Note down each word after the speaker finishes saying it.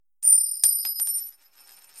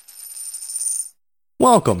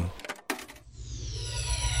Welcome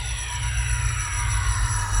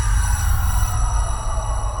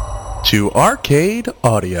to Arcade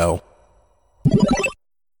Audio.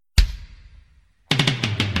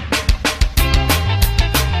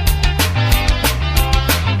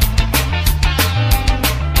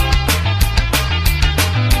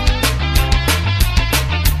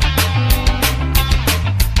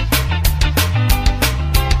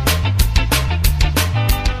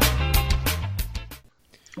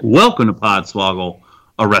 Welcome to Podswoggle,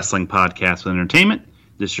 a wrestling podcast with entertainment.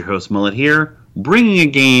 This is your host, Mullet, here, bringing a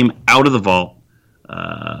game out of the vault.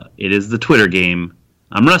 It is the Twitter game.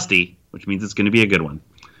 I'm Rusty, which means it's going to be a good one.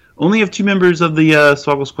 Only have two members of the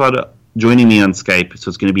Swoggle Squad joining me on Skype, so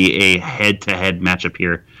it's going to be a head-to-head matchup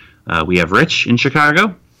here. We have Rich in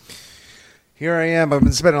Chicago. Here I am. I've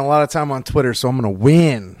been spending a lot of time on Twitter, so I'm going to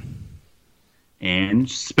win. And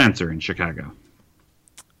Spencer in Chicago.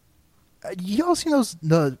 You all seen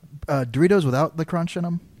the Doritos without the crunch in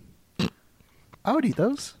them? I would eat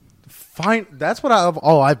those. Fine. That's what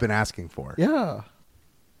all I've been asking for. Yeah.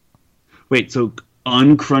 Wait, so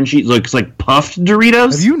uncrunchy, looks like puffed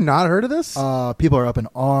Doritos? Have you not heard of this? People are up in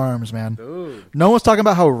arms, man. Dude. No one's talking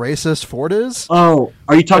about how racist Ford is. Oh,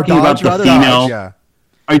 are you talking about Dodge, the rather? female? Yeah.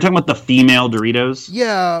 Are you talking about the female Doritos?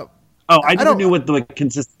 Yeah. Oh, I never don't- knew what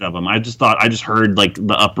consisted of them. I just heard like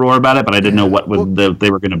the uproar about it, but I didn't know what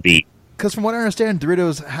they were going to be. Because from what I understand,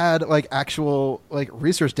 Doritos had like actual like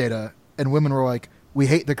research data, and women were like, "We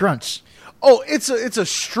hate the crunch." Oh, it's a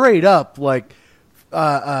straight up like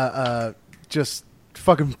just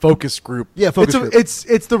fucking focus group. Yeah, focus it's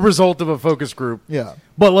group. It's the result of a focus group. Yeah.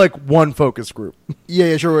 But like one focus group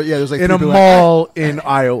Yeah, sure. Yeah, there's like in a people mall in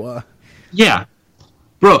Iowa. Yeah,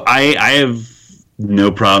 bro, I have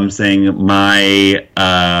no problem saying my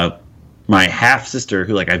my half sister,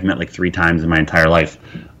 who like I've met like 3 times in my entire life.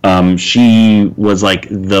 She was like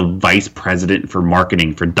the vice president for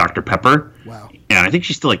marketing for Dr. Pepper. Wow. And I think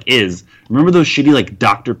she still like is. Remember those shitty like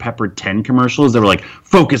Dr. Pepper 10 commercials that were like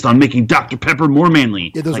focused on making Dr. Pepper more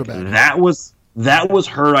manly? Yeah, those like, are bad. That was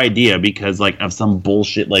her idea because like of some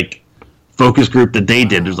bullshit like focus group that they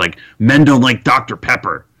did. There's like men don't like Dr.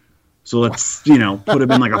 Pepper. So let's, put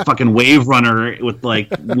him in like a fucking wave runner with like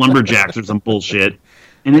lumberjacks or some bullshit.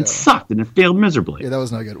 And it sucked and it failed miserably. Yeah, that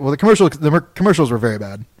was not good. Well, the commercials were very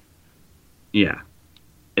bad. Yeah.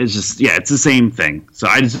 It's just, it's the same thing. So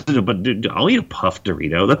but dude, I'll eat a puffed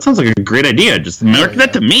Dorito. That sounds like a great idea. Just market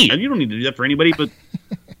that to me. You don't need to do that for anybody, but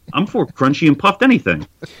I'm for crunchy and puffed anything.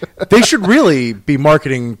 They should really be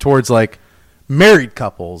marketing towards like married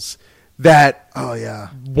couples that Oh yeah.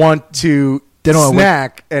 want to They don't wanna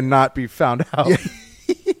snack and not be found out.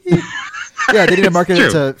 Yeah, they need to market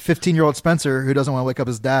it true. to 15-year-old Spencer who doesn't want to wake up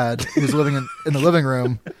his dad, who's living in the living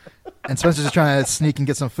room, and Spencer's just trying to sneak and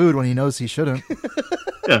get some food when he knows he shouldn't.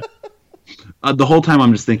 Yeah. The whole time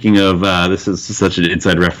I'm just thinking of, this is such an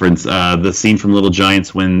inside reference, the scene from Little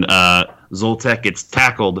Giants when Zoltek gets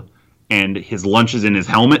tackled and his lunch is in his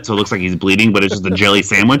helmet, so it looks like he's bleeding, but it's just a jelly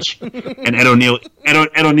sandwich. And Ed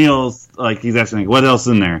O'Neill's like, he's asking, like, what else is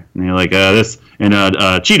in there? And you're like, this, and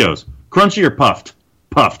Cheetos. Crunchy or puffed?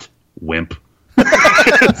 Puffed. Wimp.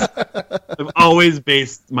 I've always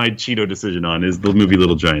based my Cheeto decision on is the movie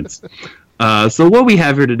Little Giants. So what we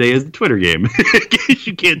have here today is the Twitter game. In case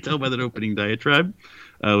you can't tell by that opening diatribe.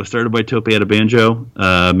 It was started by Tope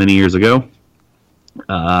Atabanjo many years ago.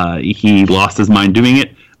 He lost his mind doing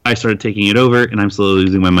it. I started taking it over, and I'm slowly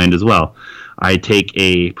losing my mind as well. I take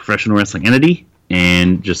a professional wrestling entity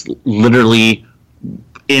and just literally,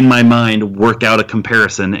 in my mind, work out a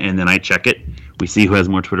comparison, and then I check it. We see who has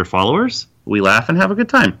more Twitter followers. We laugh and have a good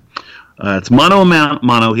time. It's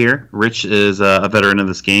mono here. Rich is a veteran of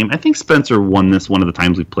this game. I think Spencer won this one of the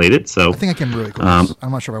times we played it. So I think I came really close. I'm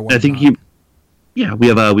not sure if I won. I think we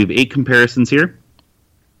have 8 comparisons here,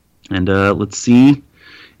 and let's see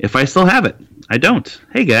if I still have it. I don't.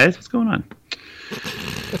 Hey guys, what's going on?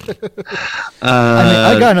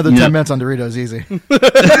 I got another 10 minutes on Doritos, easy.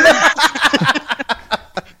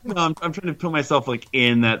 No, I'm trying to put myself like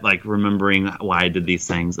in that, like remembering why I did these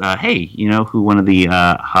things. Hey, you know who one of the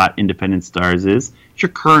hot independent stars is? It's your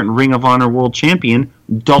current Ring of Honor World Champion,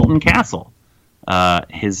 Dalton Castle.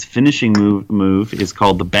 His finishing move is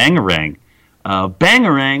called the Bangarang.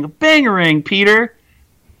 Bangarang, Peter.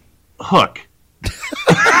 Hook.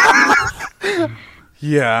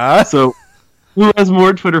 Yeah. So, who has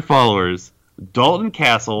more Twitter followers, Dalton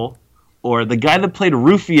Castle or the guy that played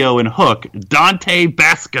Rufio in Hook, Dante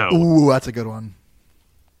Basco? Ooh, that's a good one.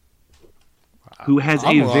 Who has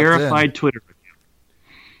I'm a locked verified in. Twitter account.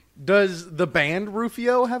 Does the band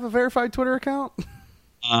Rufio have a verified Twitter account?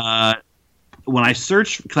 when I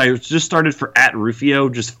searched, because I just started for @Rufio,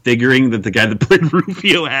 just figuring that the guy that played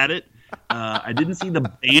Rufio had it. I didn't see the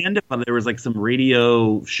band, but there was like some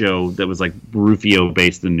radio show that was like Rufio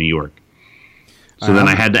based in New York. So then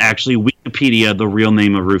I had to actually Wikipedia the real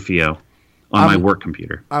name of Rufio on my work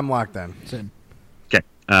computer. I'm locked in. Same. Okay.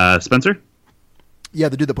 Spencer? Yeah,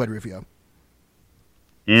 the dude that played Rufio.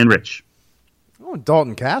 And Rich? Oh,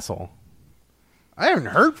 Dalton Castle. I haven't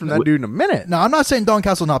heard from that dude in a minute. No, I'm not saying Don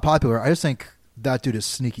Castle's not popular. I just think that dude is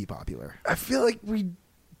sneaky popular. I feel like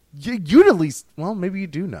you'd at least, well, maybe you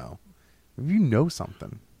do know. Maybe you know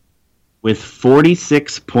something. With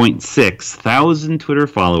 46.6 thousand Twitter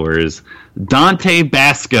followers, Dante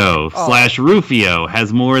Basco / Rufio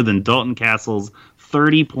has more than Dalton Castle's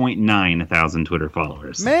 30.9 thousand Twitter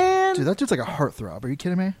followers. Man. Dude, that dude's like a heartthrob. Are you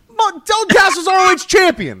kidding me? Dalton Castle's ROH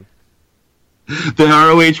champion. The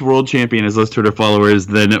ROH World Champion has less Twitter followers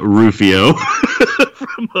than Rufio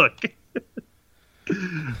from Hook.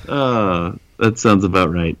 That sounds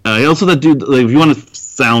about right. Also, that dude, like, if you want to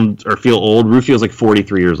sound or feel old, Rufio's like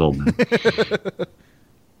 43 years old now.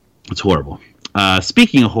 It's horrible.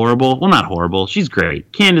 Speaking of horrible, well, not horrible. She's great.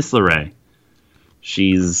 Candice LeRae.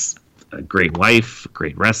 She's a great wife,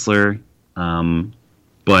 great wrestler.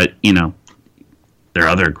 But, you know, there are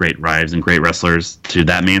other great wives and great wrestlers to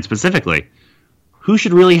that man specifically. Who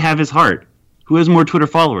should really have his heart? Who has more Twitter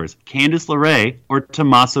followers, Candice LeRae or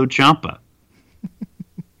Tommaso Ciampa?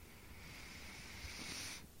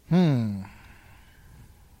 The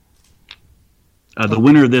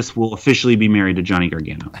winner of this will officially be married to Johnny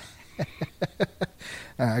Gargano.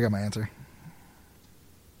 I got my answer.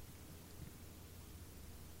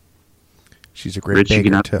 She's a great Rich,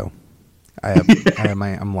 baker, too.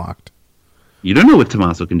 I'm locked. You don't know what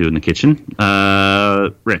Tommaso can do in the kitchen.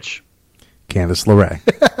 Rich. Candice LeRae.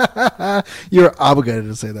 You're obligated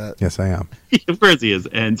to say that. Yes, I am. Of course he is.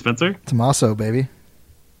 And Spencer? Tommaso, baby.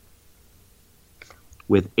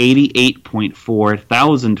 With 88.4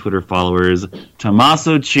 thousand Twitter followers,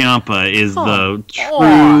 Tommaso Ciampa is the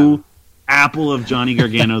true apple of Johnny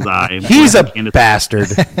Gargano's eye. He's a bastard.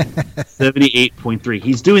 78.3.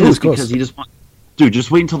 He's doing this because he just wants... Dude,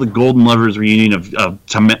 just wait until the Golden Lovers reunion of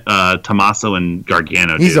Tommaso and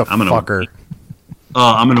Gargano. He's dude. a fucker.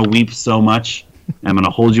 I'm going to weep so much. I'm going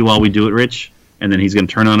to hold you while we do it, Rich. And then he's going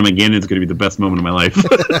to turn on him again. And it's going to be the best moment of my life.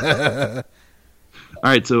 All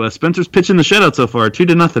right, so Spencer's pitching the shutout so far,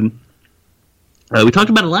 2-0. We talked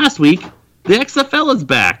about it last week. The XFL is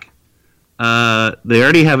back. They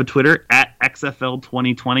already have a Twitter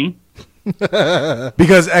 @XFL2020.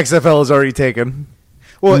 Because XFL is already taken.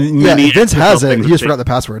 Well, yeah, Vince has it. XFL He just forgot the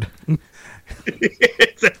password.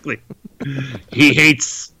 Exactly. He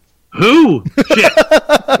hates who? Shit.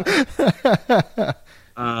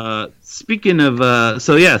 Speaking of, that's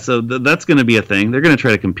going to be a thing. They're going to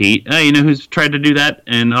try to compete. You know who's tried to do that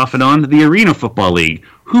and off and on? The Arena Football League.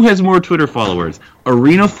 Who has more Twitter followers?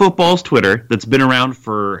 Arena Football's Twitter, that's been around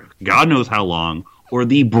for God knows how long, or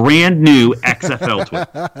the brand new XFL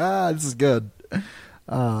Twitter? This is good.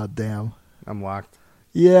 Damn. I'm locked.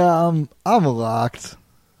 Yeah, I'm locked.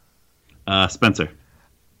 Spencer.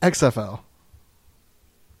 XFL.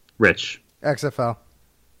 Rich. XFL.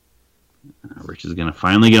 Rich is going to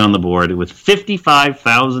finally get on the board with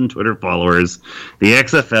 55,000 Twitter followers. The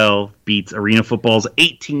XFL beats Arena Football's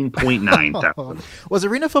 18.9 thousand. Was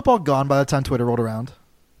Arena Football gone by the time Twitter rolled around?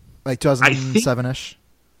 Like 2007-ish?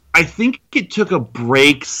 I think it took a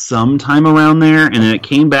break sometime around there, and then it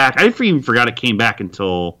came back. I even forgot it came back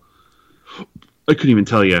until... I couldn't even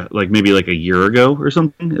tell you, like maybe like a year ago or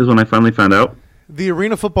something is when I finally found out. The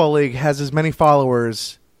Arena Football League has as many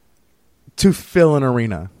followers to fill an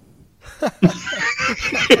arena.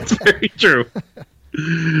 It's very true.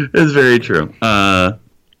 It's very true. No,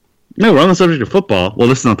 we're on the subject of football. Well,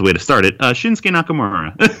 this is not the way to start it. Shinsuke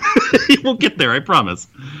Nakamura. We'll get there, I promise.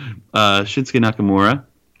 Shinsuke Nakamura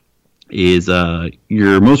is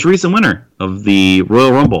your most recent winner of the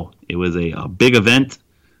Royal Rumble. It was a big event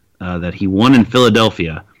that he won in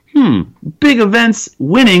Philadelphia. Big events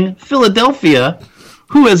winning Philadelphia.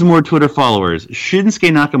 Who has more Twitter followers,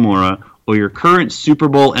 Shinsuke Nakamura or your current Super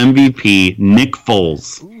Bowl MVP, Nick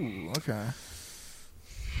Foles? Ooh, okay.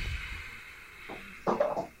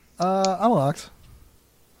 I'm locked.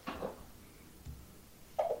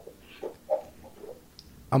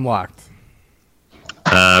 I'm locked.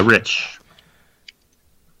 Rich.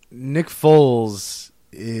 Nick Foles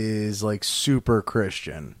is like super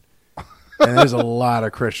Christian. And there's a lot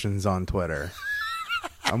of Christians on Twitter.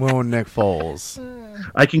 I'm going Nick Foles.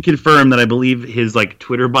 I can confirm that I believe his like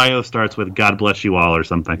Twitter bio starts with "God bless you all" or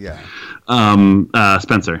something. Yeah.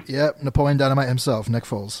 Spencer. Yep, Napoleon Dynamite himself, Nick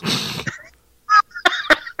Foles.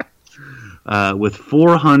 With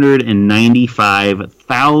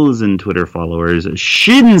 495,000 Twitter followers,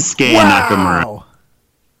 Shinsuke Nakamura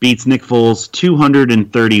beats Nick Foles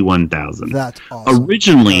 231,000. That's awesome.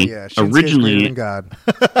 Originally, God.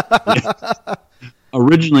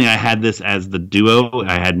 originally I had this as the duo.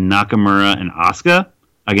 I had Nakamura and Asuka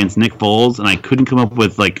against Nick Foles, and I couldn't come up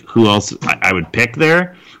with like who else I would pick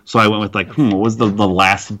there. So I went with like, what was the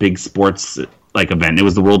last big sports like event? It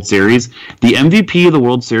was the World Series. The MVP of the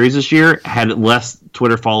World Series this year had less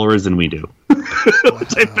Twitter followers than we do,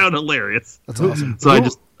 which I found hilarious. That's awesome. So I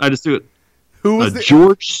just do it. Who was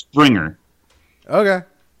George Springer? Okay.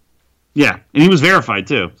 Yeah, and he was verified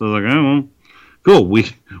too. So I was like, oh, well, cool. We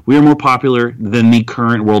are more popular than the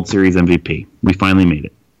current World Series MVP. We finally made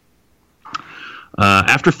it.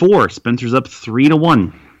 After 4, Spencer's up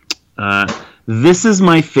 3-1. This is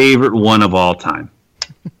my favorite one of all time.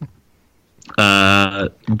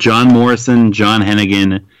 John Morrison, John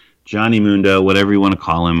Hennigan, Johnny Mundo, whatever you want to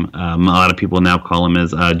call him. A lot of people now call him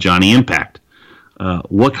as Johnny Impact.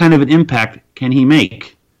 What kind of an impact can he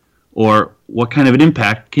make? Or what kind of an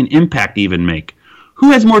impact can Impact even make?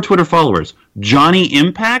 Who has more Twitter followers, Johnny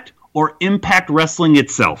Impact or Impact Wrestling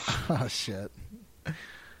itself? Oh, shit.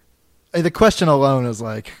 Hey, the question alone is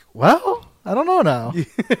like, well, I don't know now.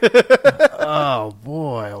 Oh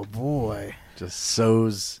boy. Just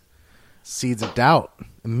sows seeds of doubt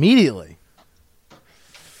immediately.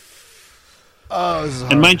 Oh, this is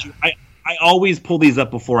hard. And mind you, I always pull these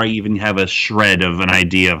up before I even have a shred of an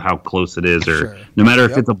idea of how close it is, or Sure. no matter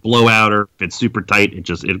if it's a blowout or if it's super tight,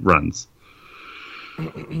 it runs.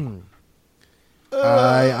 I'm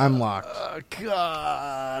locked. Oh,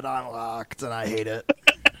 God, I'm locked, and I hate it.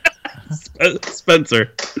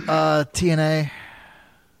 Spencer TNA.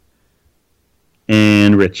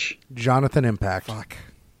 and Rich, Jonathan Impact. Fuck.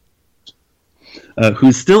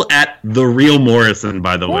 who's still at the real Morrison,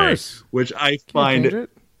 by the way, course. which I Can't change find it.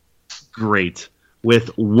 great. With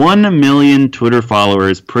 1 million Twitter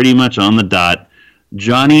followers, pretty much on the dot,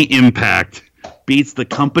 Johnny Impact beats the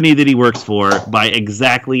company that he works for by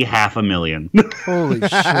exactly 500,000. Holy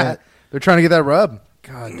shit. They're trying to get that rub.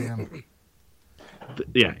 God damn.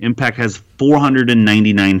 Yeah, Impact has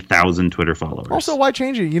 499,000 Twitter followers. Also, why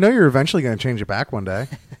change it? You know you're eventually going to change it back one day.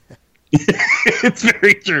 It's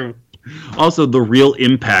very true. Also, the real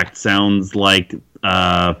Impact sounds like,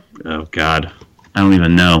 oh God, I don't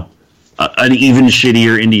even know, an even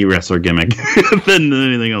shittier indie wrestler gimmick than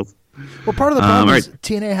anything else. Well, part of the problem is right.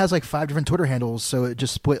 TNA has like 5 different Twitter handles, so it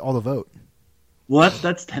just split all the vote. Well,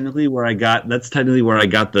 that's technically where I got. That's technically where I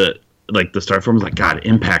got the start from. Was like, God,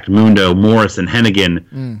 Impact, Mundo, Morrison,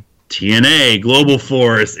 Hennigan, TNA, Global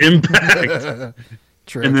Force, Impact.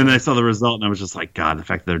 True. And then I saw the result, and I was just like, God, the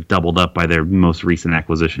fact that they're doubled up by their most recent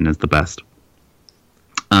acquisition is the best.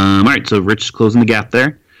 All right, so Rich closing the gap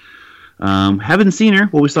there. Haven't seen her.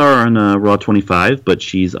 Well, we saw her on Raw 25, but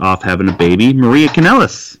she's off having a baby. Maria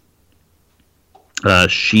Kanellis.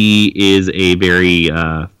 She is a very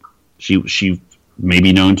she may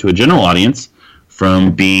be known to a general audience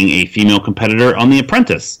from being a female competitor on The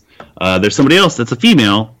Apprentice. There's somebody else that's a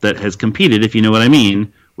female that has competed, if you know what I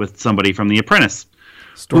mean, with somebody from The Apprentice.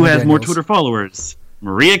 Stormy Who has more Daniels. Twitter followers,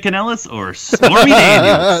 Maria Kanellis or Stormy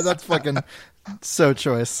Daniels? That's fucking so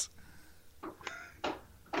choice.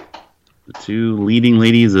 The two leading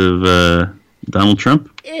ladies of Donald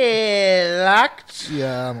Trump. Locked.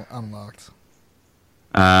 Yeah, I'm locked.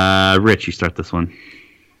 Rich, you start this one.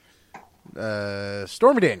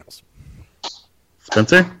 Stormy Daniels.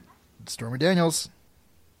 Spencer? Stormy Daniels.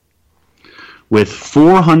 With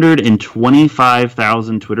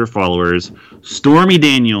 425,000 Twitter followers, Stormy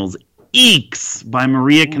Daniels ekes by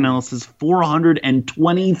Maria Kanellis'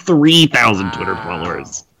 423,000 Twitter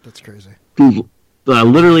followers. That's crazy.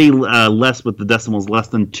 Literally less with the decimals, less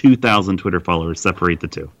than 2,000 Twitter followers separate the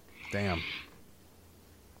two. Damn.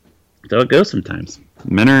 So it goes sometimes.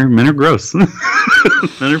 Men are gross. Men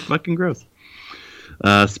are fucking gross.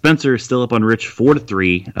 Spencer is still up on Rich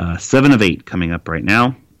 4-3. 7 of 8 coming up right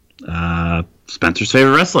now. Spencer's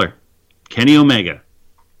favorite wrestler, Kenny Omega.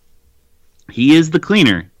 He is the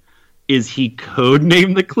cleaner. Is he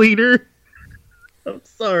codenamed the cleaner? I'm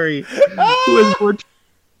sorry.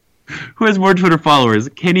 Who has more Twitter followers,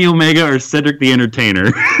 Kenny Omega or Cedric the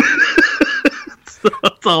Entertainer?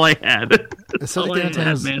 That's all I had. Is Cedric the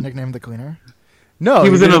Entertainer's nicknamed the Cleaner? No, He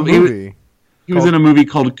was in a movie. He was in a movie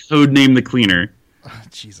called Codename the Cleaner. Oh,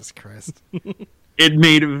 Jesus Christ. It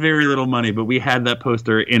made very little money, but we had that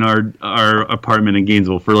poster in our apartment in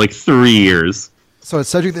Gainesville for like 3 years. So it's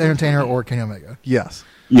Cedric the Entertainer or Kenny Omega. Yes.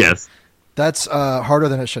 Yes. That's harder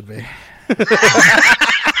than it should be.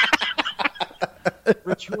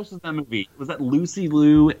 Rich, who else was in that movie? Was that Lucy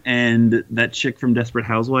Liu and that chick from Desperate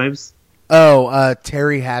Housewives? Oh,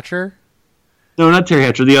 Terry Hatcher. No, not Terry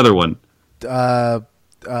Hatcher. The other one.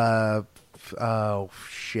 Oh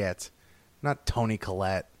shit, not Toni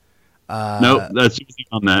Collette. No, that's usually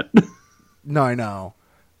on that. No, I know.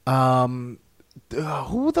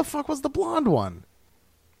 Who the fuck was the blonde one?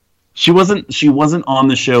 She wasn't on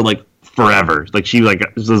the show like forever. Like she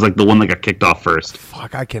was like the one that got kicked off first.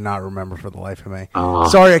 Fuck, I cannot remember for the life of me. Oh.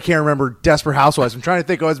 Sorry, I can't remember Desperate Housewives. I'm trying to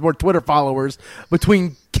think who has more Twitter followers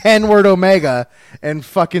between Kenward Omega and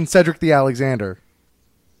fucking Cedric the Alexander.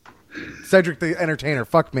 Cedric the Entertainer.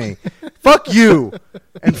 Fuck me. Fuck you.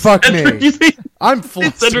 And fuck Did you me. say I'm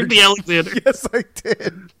flustered. Cedric the Alexander? Yes, I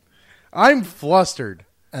did. I'm flustered.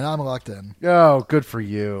 And I'm locked in. Oh, good for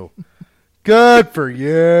you. Good for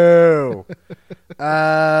you.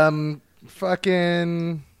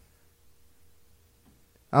 Fucking.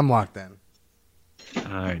 I'm locked in. All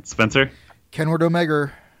right, Spencer Kenward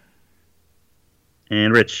Omega.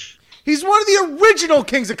 and Rich. He's one of the original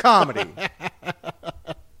kings of comedy.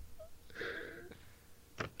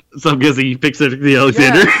 So I'm guessing you picked Cedric the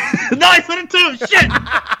Alexander. No, I said it too. Shit.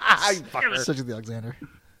 Cedric the Alexander.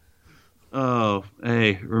 Oh,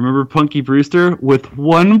 hey, remember Punky Brewster? With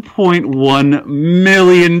 1.1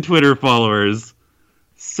 million Twitter followers,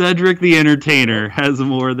 Cedric the Entertainer has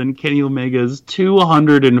more than Kenny Omega's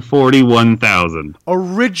 241,000.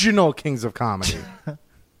 Original kings of comedy.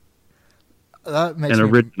 That makes An me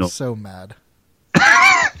original. so mad.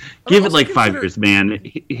 Give it also like 5 consider- years,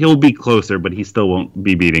 man. He'll be closer, but he still won't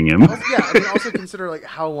be beating him. Yeah, I mean, also consider like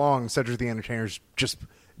how long Cedric the Entertainer's just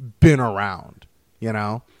been around. You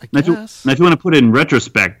know, I Now if, you, guess. now, if you want to put it in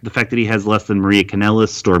retrospect, the fact that he has less than Maria Kanellis,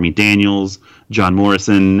 Stormy Daniels, John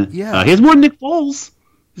Morrison. Yeah. He has more than Nick Foles.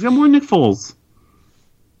 He's got more than Nick Foles. So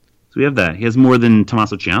we have that. He has more than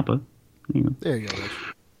Tommaso Ciampa. You know. There you go, Rich.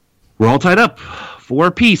 We're all tied up. 4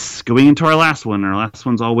 apiece going into our last one. Our last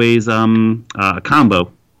one's always a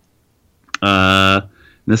combo.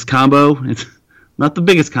 This combo, it's not the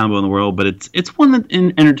biggest combo in the world, but it's one that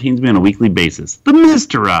entertains me on a weekly basis. The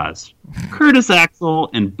Miztourage. Curtis Axel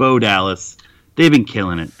and Bo Dallas. They've been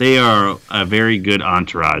killing it. They are a very good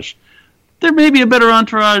entourage. There may be a better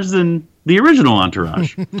entourage than the original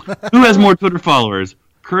entourage. Who has more Twitter followers?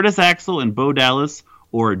 Curtis Axel and Bo Dallas,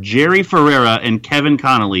 or Jerry Ferrera and Kevin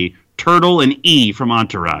Connolly, Turtle and E from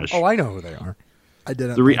Entourage? oh, I know who they are. I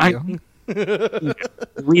didn't. The re- thank you. The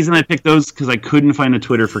reason I picked those because I couldn't find a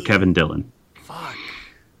Twitter for Kevin Dillon. Fuck.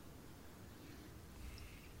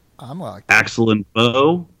 I'm locked. Axel and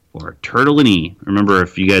Bo, or Turtle and E. Remember,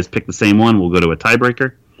 if you guys pick the same one, we'll go to a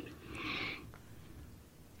tiebreaker.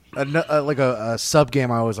 Like a sub game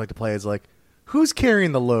I always like to play is like, who's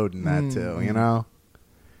carrying the load in that too? You know?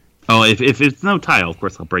 Oh, if it's no tie, of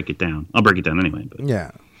course I'll break it down. I'll break it down anyway. But.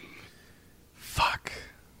 Yeah. Fuck.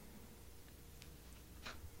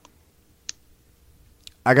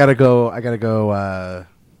 I gotta go.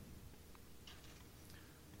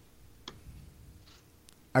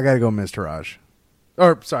 Mr. Raj.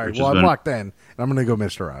 Or sorry, Which is well I'm better. locked in, and I'm gonna go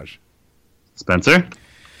Mr. Raj. Spencer?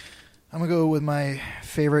 I'm gonna go with my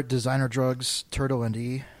favorite designer drugs, Turtle and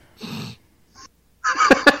E.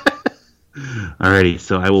 Alrighty,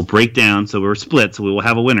 so I will break down. So we're split, so we will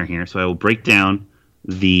have a winner here. So I will break down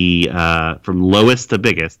the from lowest to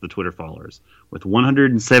biggest, the Twitter followers. With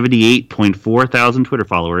 178.4 thousand Twitter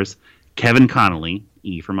followers, Kevin Connolly,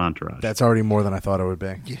 E from Entourage. That's already more than I thought it would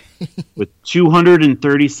be. With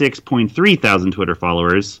 236.3 thousand Twitter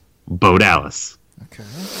followers, Bo Dallas.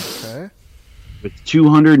 Okay. With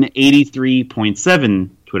 283.7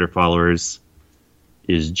 Twitter followers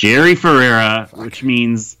is Jerry Ferrera, which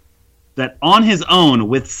means that on his own,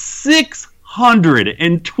 with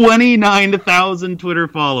 629,000 Twitter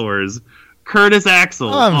followers, Curtis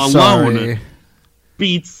Axel I'm alone sorry.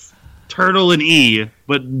 beats Turtle and E,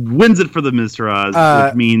 but wins it for the Miztourage,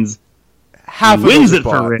 which means Half he of wins those it are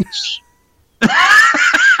for bought. Rich.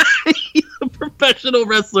 He's a professional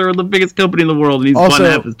wrestler of the biggest company in the world, and he's Also- bought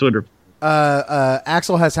half his Twitter.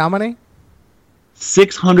 Axel has how many?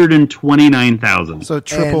 629,000. So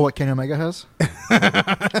triple And- what Kenny Omega has?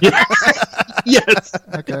 Yes,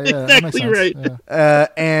 Okay, yeah, that makes exactly sense. right. Yeah.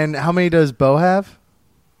 And how many does Bo have?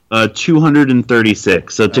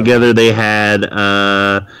 236. So together they had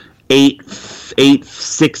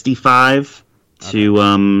 865 to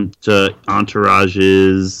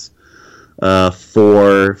Entourage's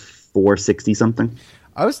 460 something.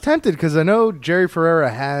 I was tempted because I know Jerry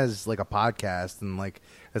Ferrera has like a podcast and like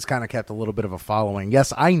has kind of kept a little bit of a following.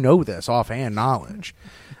 Yes, I know this offhand knowledge.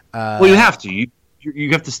 Well, you have to.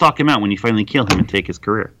 You have to stalk him out when you finally kill him and take his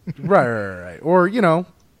career. Right. Or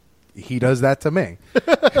he does that to me.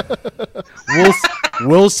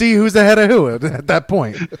 We'll see who's ahead of who at that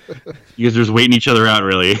point. You guys are just waiting each other out,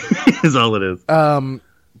 really, is all it is.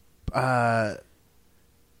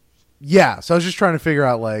 Yeah, so I was just trying to figure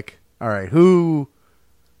out, like, all right, who's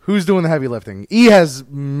doing the heavy lifting? E has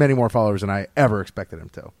many more followers than I ever expected him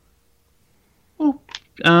to. Well,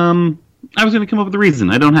 I was going to come up with a reason.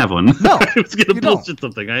 I don't have one. No, I was going to bullshit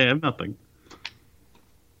something. I have nothing.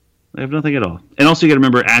 I have nothing at all. And also, you got to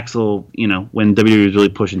remember Axel. You know, when WWE was really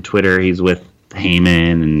pushing Twitter, he's with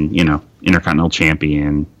Heyman and Intercontinental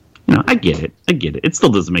Champion. I get it. It still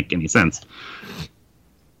doesn't make any sense.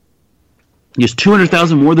 He has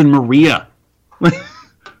 200,000 more than Maria.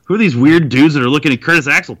 Who are these weird dudes that are looking at Curtis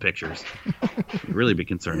Axel pictures? You'd really be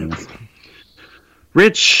concerning us.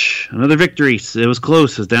 Rich, another victory. It was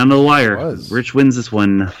close. It was down to the wire. Rich wins this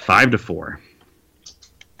one 5-4.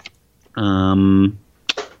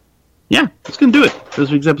 Yeah, that's going to do it for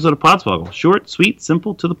this week's episode of Podswoggle. Short, sweet,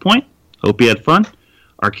 simple, to the point. Hope you had fun.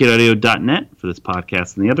 ArcadeAudio.net for this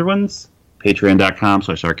podcast and the other ones.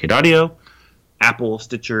 Patreon.com/ArcadeAudio. Apple,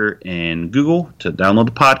 Stitcher, and Google to download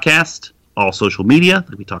the podcast. All social media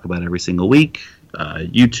that we talk about every single week.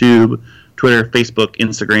 YouTube, Twitter, Facebook,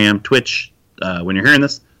 Instagram, Twitch. When you're hearing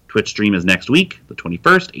this, Twitch stream is next week, the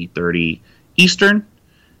 21st, 8:30 Eastern.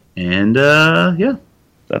 And, yeah,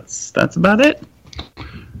 that's about it.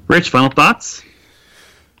 Rich, final thoughts?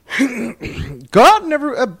 Go out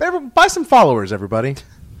and buy some followers, everybody.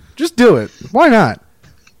 Just do it. Why not?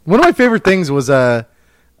 One of my favorite things was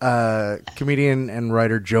comedian and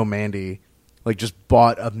writer Joe Mandy, like, just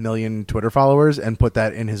bought 1 million Twitter followers and put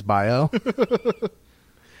that in his bio.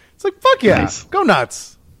 It's like, fuck yeah, nice. Go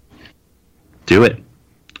nuts. Do it.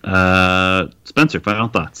 Spencer, final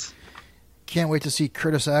thoughts. Can't wait to see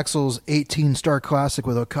Curtis Axel's 18-star classic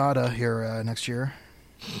with Okada here next year.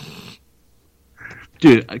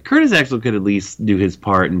 Dude, Curtis Axel could at least do his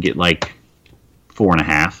part and get like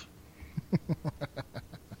 4.5.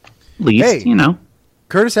 At least,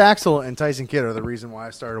 Curtis Axel and Tyson Kidd are the reason why I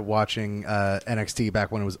started watching NXT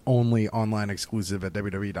back when it was only online exclusive at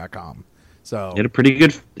WWE.com. So they had a pretty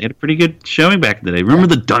good showing back in the day. Remember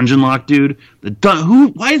the Dungeon Lock, dude?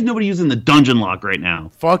 Why is nobody using the Dungeon Lock right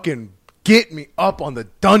now? Fucking get me up on the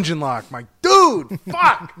Dungeon Lock, my dude.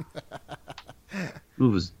 Fuck. It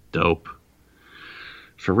was dope.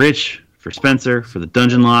 For Rich, for Spencer, for the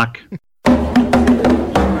Dungeon Lock.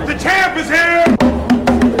 The champ is here!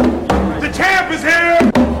 The champ is here!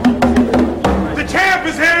 The champ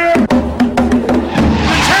is here!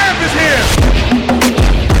 The champ is here!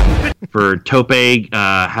 For Tope,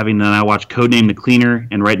 having to now watch Codename the Cleaner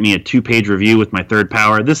and write me a 2-page review with my third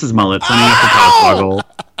power. This is Mullet signing off for Podswoggle,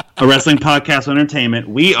 a wrestling podcast of entertainment.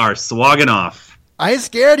 We are swagging off. I ain't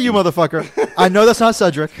scared of you, motherfucker. I know that's not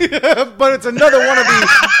Cedric. But it's another one of the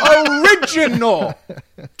original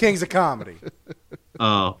Kings of Comedy.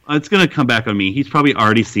 Oh, it's going to come back on me. He's probably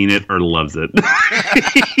already seen it or loves it.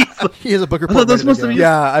 He has a book report.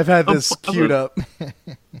 Yeah, I've had this queued up. It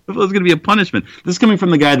was going to be a punishment. This is coming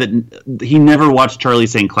from the guy that he never watched Charlie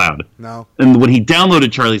St. Cloud. No. And when he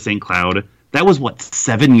downloaded Charlie St. Cloud, that was,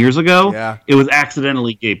 7 years ago? Yeah. It was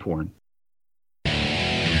accidentally gay porn.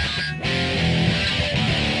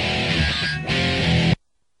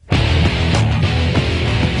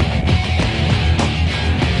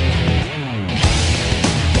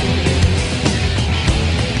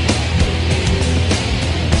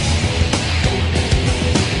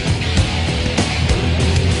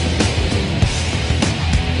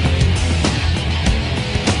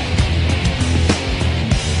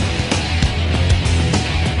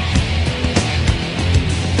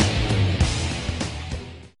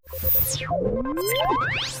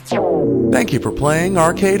 Thank you for playing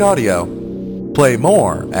Arcade Audio. Play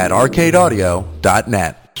more at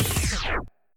arcadeaudio.net.